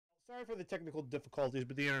Sorry for the technical difficulties,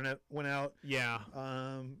 but the internet went out. Yeah.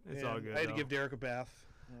 It's all good. I had to though. give Derek a bath.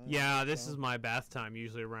 Yeah, this is my bath time,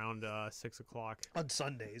 usually around 6 o'clock. On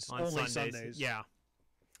Sundays. On Only Sundays. Yeah.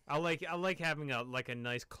 I like having a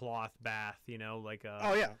nice cloth bath, you know, like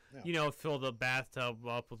oh yeah. you know, fill the bathtub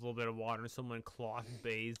up with a little bit of water and someone cloth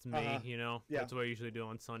bathed me, you know. Yeah. That's what I usually do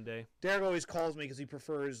on Sunday. Derek always calls me because he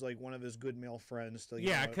prefers like one of his good male friends to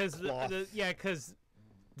Because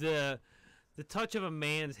the the touch of a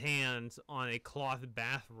man's hands on a cloth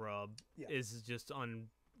bath rub is just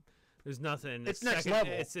there's nothing. It's next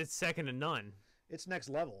level. It's second to none. It's next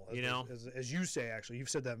level. You know, as you say, actually, you've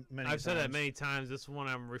said that many times. I've said that many times. This one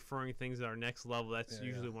I'm referring things that are next level. That's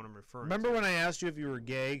usually what I'm referring. Remember to. when I asked you if you were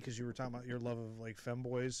gay because you were talking about your love of like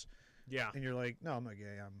femboys? Yeah. And you're like, no, I'm not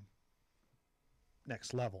gay. I'm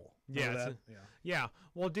next level. Yeah.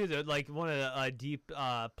 Well, dude, like one of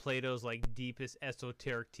the Plato's like deepest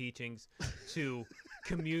esoteric teachings to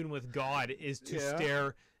commune with God is to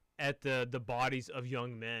stare at the bodies of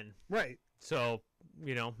young men. Right. So,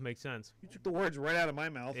 you know, makes sense. You took the words right out of my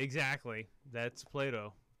mouth. Exactly. That's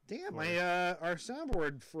Plato. Damn, our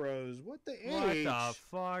soundboard froze. What the H? What the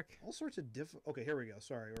fuck? All sorts of Okay, here we go.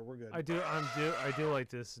 Sorry, we're good. I do like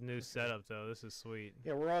this new setup though. This is sweet.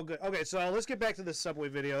 Yeah, we're all good. Okay, so let's get back to the Subway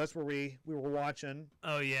video. That's where we were watching.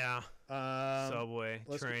 Oh yeah. Subway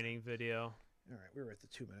training video. All right, we were at the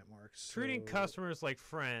 2-minute mark. So treating customers like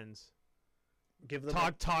friends. Give them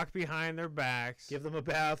talk behind their backs. Give them a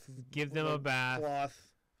bath. Give them a bath.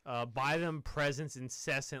 Cloth. Buy them presents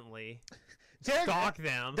incessantly. Derek, stalk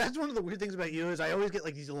them. That's one of the weird things about you is I always get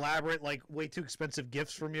like these elaborate, like way too expensive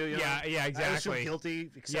gifts from you. You know? Yeah, exactly. I always feel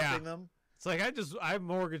guilty accepting them. It's like I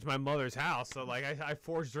mortgaged my mother's house, so like I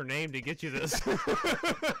forged her name to get you this. It's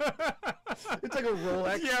like a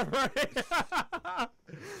Rolex. Yeah, right.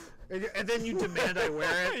 and then you demand I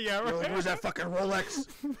wear it. Yeah, right. Like, where's that fucking Rolex?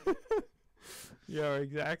 Yeah,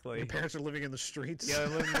 exactly. Your parents are living in the streets. Yeah, I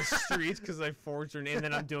live in the streets because I forged her name, and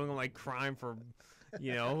then I'm doing like crime for,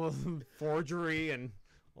 you know, forgery and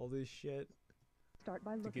all this shit. Start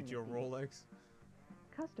by looking to get you a Rolex.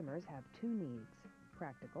 Customers have two needs: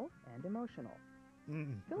 practical and emotional.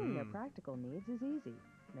 Filling their practical needs is easy.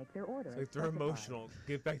 Make their order. It's like they're emotional.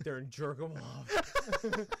 Get back there and jerk them off.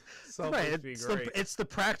 Right, it's the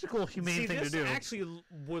practical, humane thing to do. This actually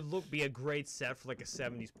would be a great set for like a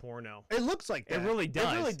 70s porno. It looks like that. It really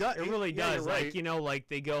does. It really does. It really does. Right. Like, you know, like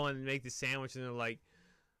they go and make the sandwich and they're like,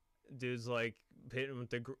 dude's like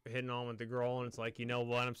hitting on with the girl, and it's like, you know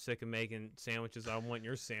what? I'm sick of making sandwiches. I want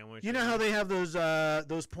your sandwich. You know how they have those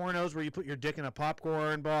pornos where you put your dick in a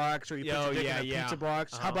popcorn box or you put your dick in a pizza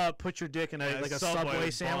box? How about put your dick in a Subway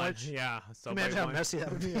sandwich? Yeah, Subway. Imagine how messy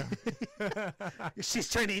that would be. She's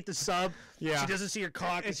trying to eat the sub. Yeah, she doesn't see your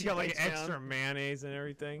cock. And she got like extra mayonnaise and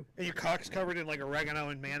everything. And your cock's covered in like oregano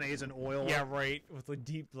and mayonnaise and oil. Yeah, right. With the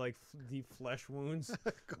deep flesh wounds.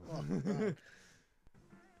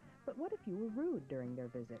 But what if you were rude during their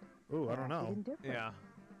visit? Ooh, I don't know. Yeah.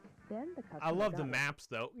 Then the customer I love the maps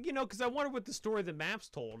though, you know, because I wonder what the story the maps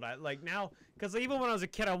told. Because even when I was a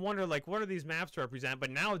kid, I wondered like, what do these maps represent?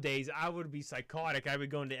 But nowadays, I would be psychotic. I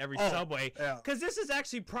would go into every Subway because this is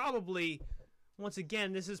actually probably, once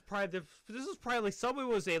again, this is probably like Subway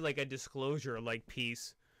was a disclosure like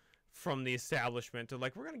piece from the establishment to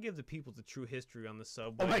like, we're gonna give the people the true history on the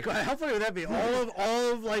Subway. Oh my god, how funny would that be?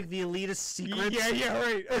 All of like the elitist secrets. Yeah,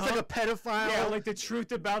 right. It's like a pedophile. Yeah, like the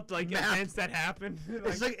truth about like events that happen.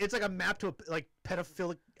 It's like a map to like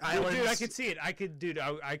pedophilic islands. Dude, I could see it. I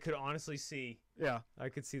could honestly see. Yeah, I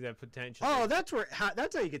could see that potential. Oh, that's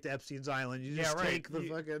how you get to Epstein's Island. You just take the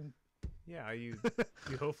fucking. Yeah, you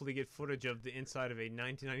hopefully get footage of the inside of a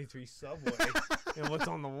 1993 Subway and what's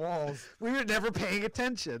on the walls. We were never paying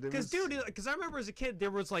attention. Because I remember as a kid,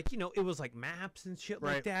 there was like, you know, it was like maps and shit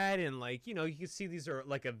like that. And like, you know, you can see these are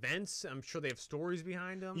like events. I'm sure they have stories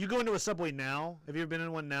behind them. You go into a Subway now. Have you ever been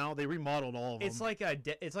in one now? They remodeled all of them. It's like a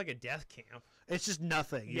death camp. It's just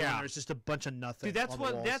nothing. It's just a bunch of nothing. Dude, that's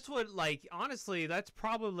what like, honestly, that's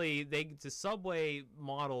probably the Subway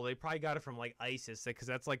model. They probably got it from like ISIS because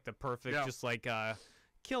that's like the perfect just like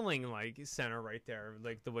killing like center right there,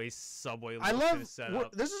 like the way Subway is set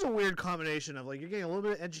up. This is a weird combination of like you're getting a little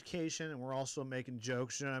bit of education and we're also making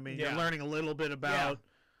jokes. You know what I mean? You're learning a little bit about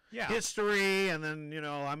history, and then, you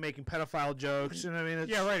know, I'm making pedophile jokes. You know what I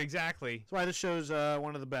mean? Right, exactly. That's why this show's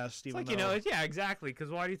one of the best. It's like, you know, exactly. Because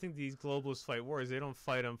why do you think these globalists fight wars? They don't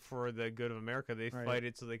fight them for the good of America. They fight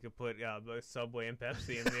it so they could put Subway and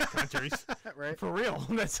Pepsi in their countries. Right. For real.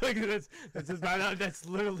 That's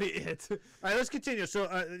literally it. All right, let's continue.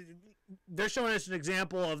 So they're showing us an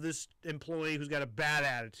example of this employee who's got a bad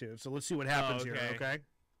attitude. So let's see what happens here. Okay.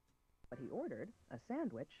 But he ordered a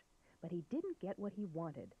sandwich But he didn't get what he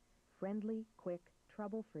wanted. Friendly, quick,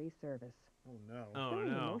 trouble-free service. Oh, no. Filling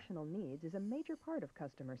emotional needs is a major part of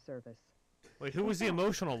customer service. Wait, who was the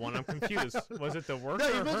emotional one? I'm confused. Was it the worker? No,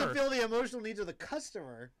 you're supposed to fill the emotional needs of the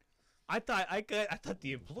customer. I thought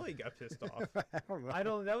the employee got pissed off. I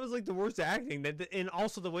don't know. That was like the worst acting. And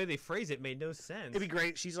also the way they phrase it made no sense. It'd be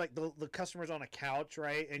great. She's like the customer's on a couch,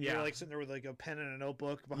 right? And you're like sitting there with like a pen and a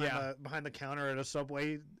notebook behind the counter at a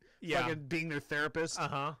Subway. Fucking being their therapist.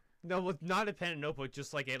 No, with not a pen and notebook,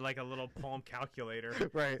 just like a little palm calculator.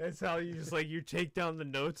 Right. That's how you just like you take down the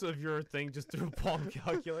notes of your thing just through a palm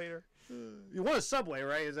calculator. You want a Subway,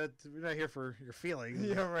 right? Is that we're not here for your feelings?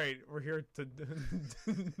 Yeah, right. We're here to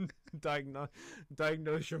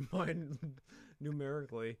diagnose your mind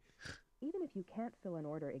numerically. Even if you can't fill an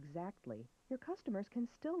order exactly, your customers can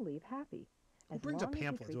still leave happy. Who brings a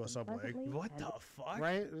pamphlet to a Subway? What the fuck?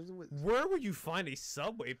 Right? Where would you find a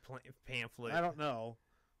Subway pamphlet? I don't know.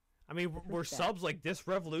 I mean, were subs like this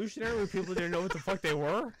revolutionary when people didn't know what the fuck they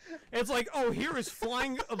were? It's like, oh, here is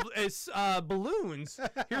flying balloons.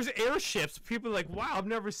 Here's airships. People are like, wow, I've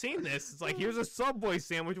never seen this. It's like, here's a Subway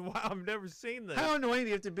sandwich. Wow, I've never seen this. How annoying do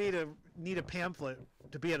you have to be to need a pamphlet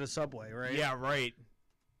to be at a Subway, right? Yeah, right.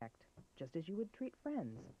 Just as you would treat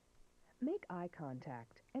friends. Make eye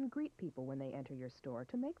contact and greet people when they enter your store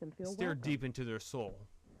to make them feel welcome. Stare deep into their soul.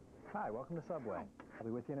 Hi, welcome to Subway. I'll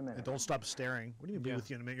be with you in a minute. And don't stop staring. What do you mean be with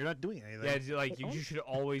you in a minute? You're not doing anything. Yeah, it's like you should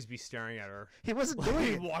always be staring at her. He wasn't doing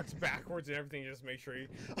it. He walks backwards and everything just make sure he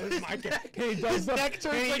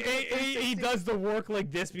does the work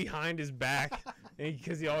like this behind his back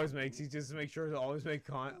because he just makes sure to always make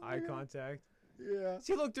eye contact. Yeah.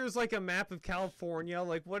 See, look, there's like a map of California.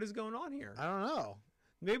 Like, what is going on here? I don't know.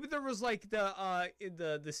 Maybe there was like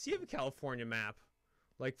the Sea of California map.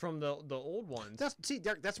 Like from the old ones.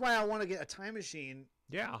 Derek, that's why I want to get a time machine.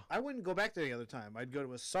 Yeah. I wouldn't go back there the other time. I'd go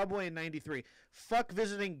to a Subway in '93. Fuck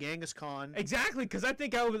visiting Genghis Khan. Exactly, because I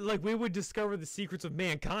think we would discover the secrets of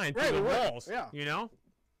mankind through the walls. Yeah. You know?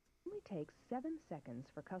 It only takes 7 seconds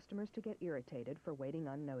for customers to get irritated for waiting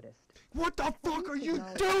unnoticed. What the fuck are you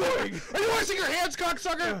doing? Are you washing your hands,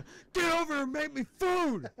 cocksucker? Get over and make me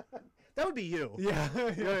food. That would be you. Yeah.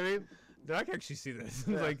 You know what I mean? Dude, I can actually see this.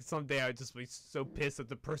 Yeah. Like someday I'd just be so pissed that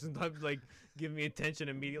the person doesn't like give me attention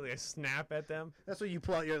immediately. I snap at them. That's when you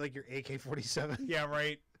pull out your AK-47. Yeah,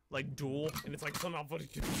 right. Like duel, and it's like somehow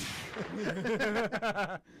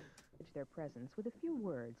their presence with a few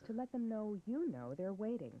words to let them know you know they're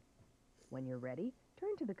waiting. When you're ready,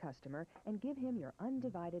 turn to the customer and give him your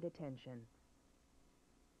undivided attention.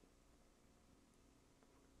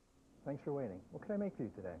 Thanks for waiting. What can I make for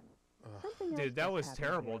you today? Dude, that was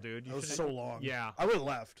terrible, dude. That was so long. Yeah. I would have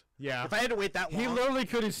left. Yeah. If I had to wait that long. He literally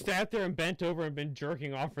could have sat there and bent over and been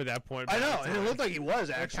jerking off for that point. I know, and it looked like he was,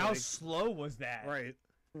 actually. Like, how slow was that? Right.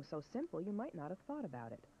 So simple, you might not have thought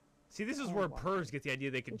about it. See, this is where pervs get the idea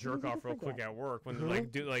they could jerk off real quick at work when they're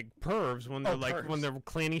like pervs when they're when they're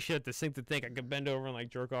cleaning shit at the sink to think I could bend over and like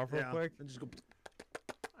jerk off real quick. And just go.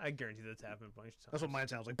 I guarantee that's happened a bunch of times. That's what mine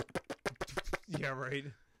sounds like. Yeah, right.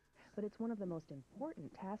 But it's one of the most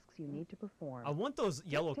important tasks you need to perform. I want those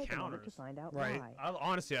yellow counters. counters. To find out right. why.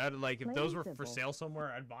 Honestly, I'd like if those were for sale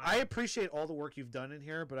somewhere, I'd buy them. I appreciate all the work you've done in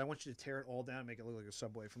here, but I want you to tear it all down and make it look like a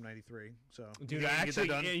Subway from '93. So, dude,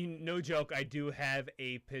 actually, no joke, I do have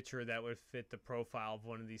a picture that would fit the profile of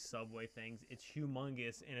one of these Subway things. It's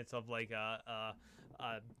humongous, and it's of like I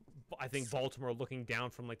think Baltimore looking down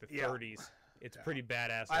from like the 30s. It's pretty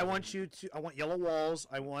badass. I want yellow walls.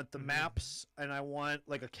 I want the maps, and I want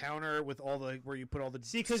like a counter with all the where you put all the.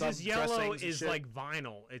 See, because this yellow is like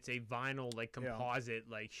vinyl. It's a vinyl like composite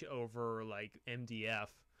like over like MDF.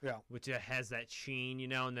 Yeah. Which has that sheen, you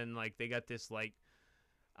know, and then like they got this like,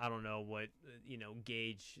 I don't know what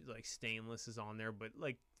gauge like stainless is on there, but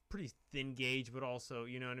like pretty thin gauge, but also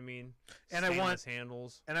you know what I mean. And stainless I want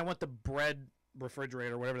handles. And I want the bread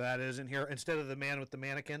refrigerator, whatever that is, in here instead of the man with the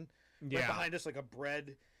mannequin. Yeah. Right behind us, like a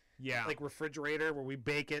bread, like refrigerator where we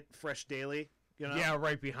bake it fresh daily. You know? Yeah,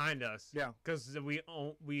 right behind us. Yeah, because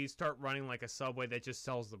we start running like a Subway that just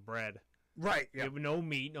sells the bread. Right. Yeah. No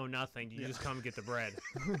meat, no nothing. You just come and get the bread.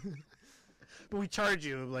 But we charge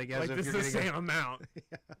you like as if this you're is the same amount.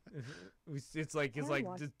 It's like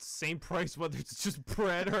the same price whether it's just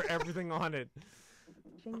bread or everything on it.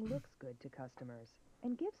 Looks good to customers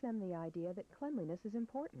and gives them the idea that cleanliness is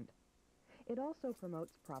important. It also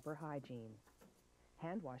promotes proper hygiene.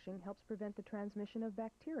 Hand washing helps prevent the transmission of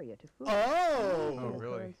bacteria to food. Oh,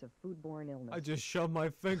 really? Of foodborne illness. I just shoved my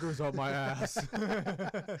fingers up my ass.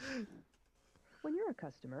 When you're a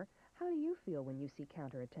customer, how do you feel when you see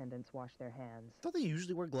counter attendants wash their hands? Don't they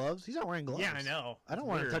usually wear gloves? He's not wearing gloves. Yeah, I know. I don't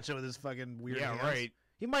want to touch him with his fucking weird hands. Right.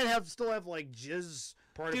 He might still have like jizz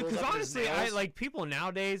particles. Dude, because honestly, I like people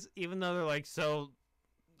nowadays, even though they're like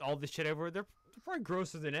all this shit everywhere, they're probably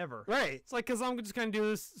grosser than ever. Right. It's like, because I'm just gonna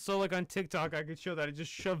do this so like on TikTok I could show that I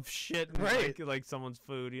just shove shit in like someone's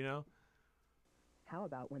food, you know? How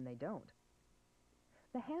about when they don't?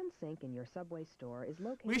 The hand sink in your Subway store is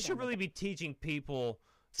located. We should really be teaching people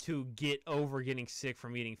to get over getting sick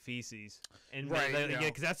from eating feces, and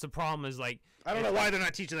because that's the problem. Is like I don't know why they're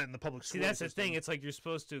not teaching that in the public school. See, that's the thing. It's like you're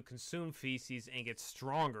supposed to consume feces and get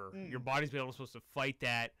stronger. Your body's supposed to fight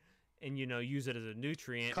that, and use it as a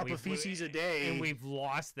nutrient. Cup of feces a day, and we've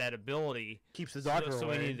lost that ability. Keeps the doctor away. So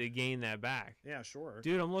we need to gain that back. Yeah, sure.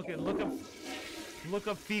 Dude, I'm looking. Look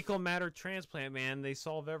up fecal matter transplant, man. They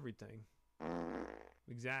solve everything.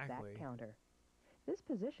 Exactly. That counter. This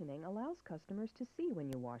positioning allows customers to see when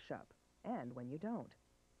you wash up and when you don't.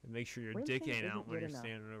 And make sure your dick ain't out when you're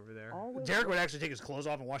standing over there. Derek would actually take his clothes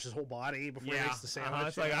off and wash his whole body before he makes the sandwich.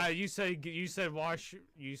 It's like you said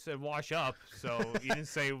wash up, so you didn't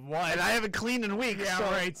say what. And I haven't cleaned in weeks. Yeah,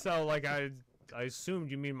 right. So like I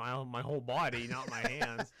assumed you mean my whole body, not my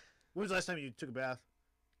hands. When was the last time you took a bath?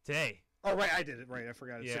 Today. Oh right, I did it right. I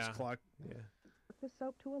forgot. It's 6 o'clock. Yeah. The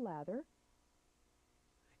soap to a lather.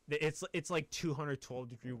 It's like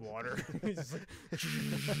 212-degree water.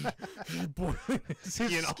 Boiling his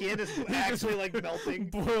skin is actually like melting.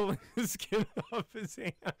 Boiling his skin off his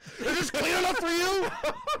hand. Is this clean enough for you?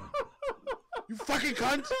 You fucking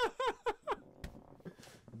cunt!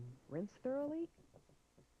 Rinse thoroughly.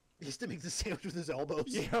 He used to make the sandwich with his elbows.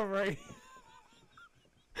 Yeah, right.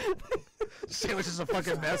 Sandwich is a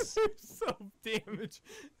fucking mess. Self-damage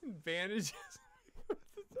and bandages.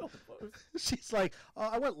 She's like,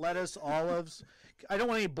 I want lettuce, olives. I don't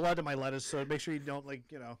want any blood in my lettuce, so make sure you don't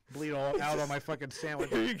bleed all out on my fucking sandwich.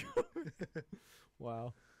 There you go.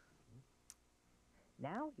 Wow.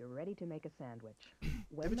 Now you're ready to make a sandwich.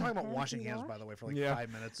 They've been talking about washing hands, by the way, for 5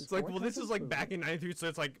 minutes. It's like, well, this is like back in '93, so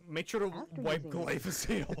it's like, make sure to wipe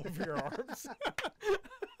glyphosate all over your arms.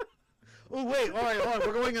 Oh wait! All right,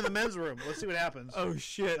 we're going in the men's room. Let's see what happens. Oh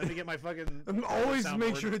shit! Let me get my fucking. I'm always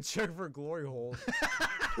make sure to check for glory holes.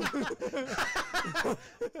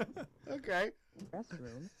 Okay.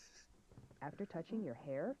 Restroom. After touching your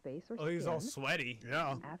hair, face, or skin. Oh, he's all sweaty.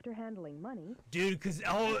 Yeah. After handling money. Dude, because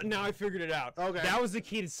now I figured it out. Okay. That was the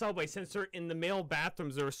key to Subway. Since in the male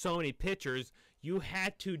bathrooms there were so many pictures, you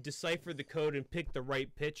had to decipher the code and pick the right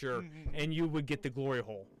picture, and you would get the glory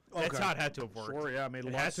hole. That's how it had to have worked. Sure, yeah,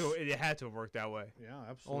 it had to have worked that way. Yeah,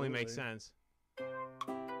 absolutely. Only makes sense.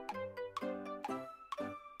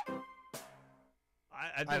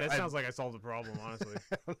 That sounds like I solved the problem, honestly.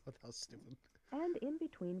 That was stupid. And in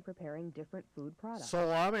between preparing different food products.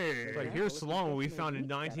 Salami. It's like, here's salami we found in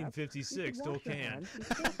 1956, still canned.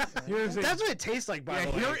 That's what it tastes like, by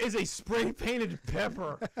the way. Here is a spray-painted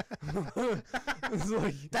pepper.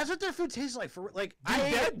 That's what their food tastes like.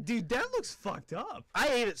 Dude, that looks fucked up. I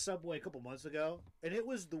ate at Subway a couple months ago, and it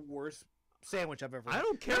was the worst sandwich I've ever had. I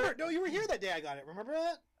don't care. Remember, no, you were here that day I got it. Remember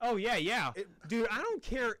that? Oh, yeah. Dude, I don't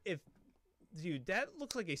care if... Dude, that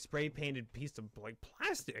looks like a spray-painted piece of,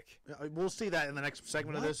 plastic. We'll see that in the next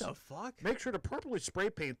segment of this. What the fuck? Make sure to properly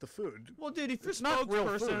spray-paint the food. Well, dude, if your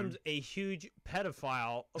spokesperson's a huge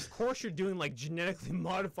pedophile, of course you're doing, genetically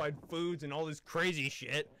modified foods and all this crazy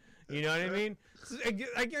shit. You know what I mean?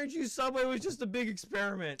 I guarantee you Subway was just a big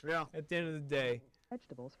experiment at the end of the day.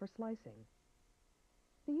 Vegetables for slicing.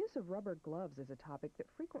 The use of rubber gloves is a topic that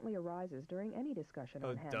frequently arises during any discussion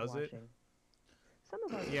on hand washing. It? Some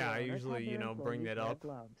of us I usually, bring that up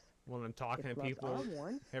when I'm talking to people.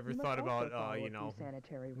 Have you thought about,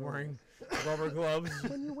 wearing rubber gloves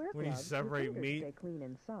when you separate meat? Stay clean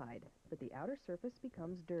inside, but the outer surface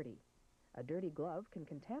becomes dirty. A dirty glove can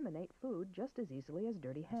contaminate food just as easily as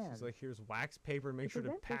dirty hands. It's like, here's wax paper. Make sure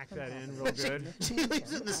to pack that in real good. She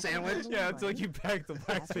leaves it in the sandwich. Yeah, it's like you pack the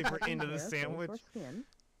wax paper into the sandwich.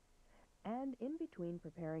 And in between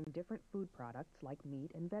preparing different food products like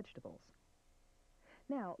meat and vegetables.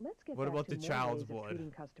 Now, let's get what back about to the child's blood?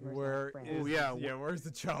 Where's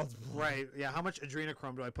the child's blood? Right. Yeah. How much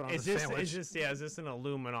adrenochrome do I put on the sandwich? Is this an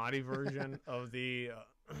Illuminati version of the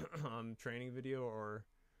training video, or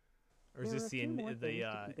is this the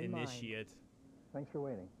initiate? Thanks for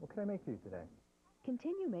waiting. What can I make for you today?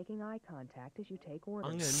 Continue making eye contact as you take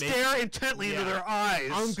orders. Stare intently into their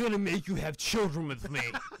eyes. I'm gonna make you have children with me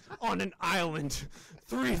on an island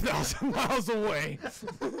 3,000 miles away.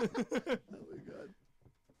 Oh my God.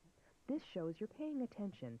 This shows you're paying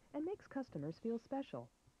attention and makes customers feel special.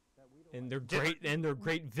 And they're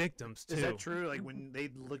great victims too. Is that true? Like when they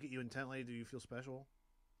look at you intently, do you feel special?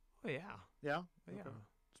 Oh yeah. Yeah? Yeah. Okay.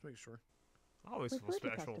 Just make sure. Always feel Refer to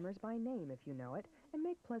special. customers by name if you know it, and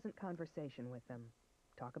make pleasant conversation with them.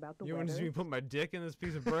 Talk about the You weather. want to see me put my dick in this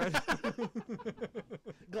piece of bread?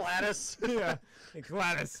 Gladys. Yeah. Hey,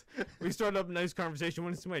 Gladys. We started up a nice conversation.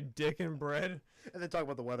 Want to see my dick in bread? And then talk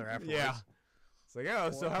about the weather afterwards. Yeah. It's like,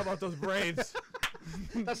 oh, so how about those Braves?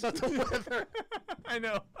 That's not the weather. I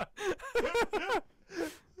know.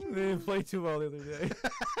 They didn't play too well the other day.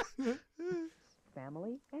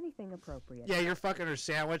 Family, anything appropriate. Yeah, you're fucking her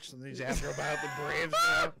sandwich, and he's asking her about the Braves.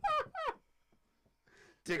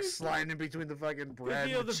 Dick sliding in between the fucking bread.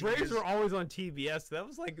 You know, the Braves were always on TBS. That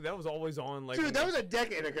was always on. Like, dude, that was a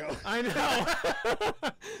decade ago. I know.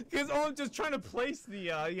 Because I'm just trying to place the,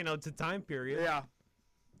 to time period. Yeah.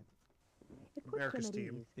 America's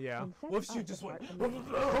team. Yeah. What if she just went,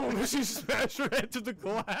 she smashed her head to the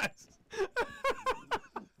glass?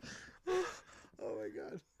 Oh my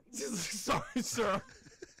god. She's like, sorry, sir.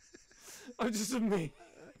 I'm just amazed.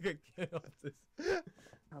 I could get off this.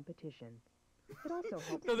 Competition. It also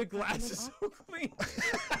helps. No, the glass is so clean.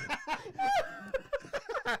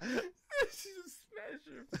 She just smashed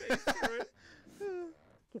her face through it.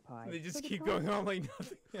 They just keep going on like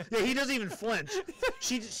nothing. Yeah, he doesn't even flinch.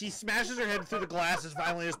 She smashes her head through the glass as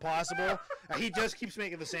violently as possible. He just keeps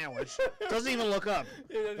making the sandwich. Doesn't even look up.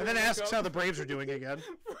 And then asks how the Braves are doing again.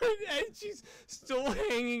 And she's still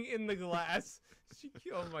hanging in the glass.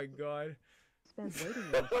 Oh my god. Spends waiting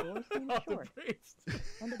in the store seems short.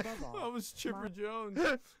 And above all, that was Chipper Jones.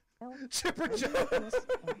 Chipper Jones.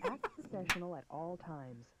 And act professional at all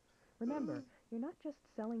times. Remember, you're not just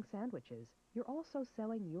selling sandwiches. You're also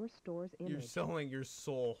selling your store's image. You're selling your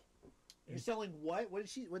soul. You're selling what? What did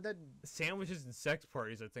she? What that? Sandwiches and sex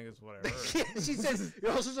parties, I think is what I heard. She said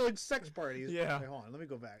you're also selling sex parties. Yeah. Wait, hold on, let me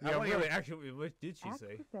go back. Yeah, really, actually, what did she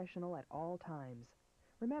say? Act professional at all times.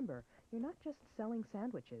 Remember, you're not just selling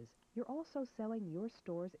sandwiches. You're also selling your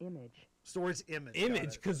store's image. Store's image.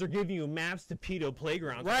 Image, because they're giving you maps to pedo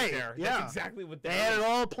playgrounds. Right. There. Yeah. That's exactly what they had it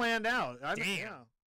all planned out. Damn. Yeah.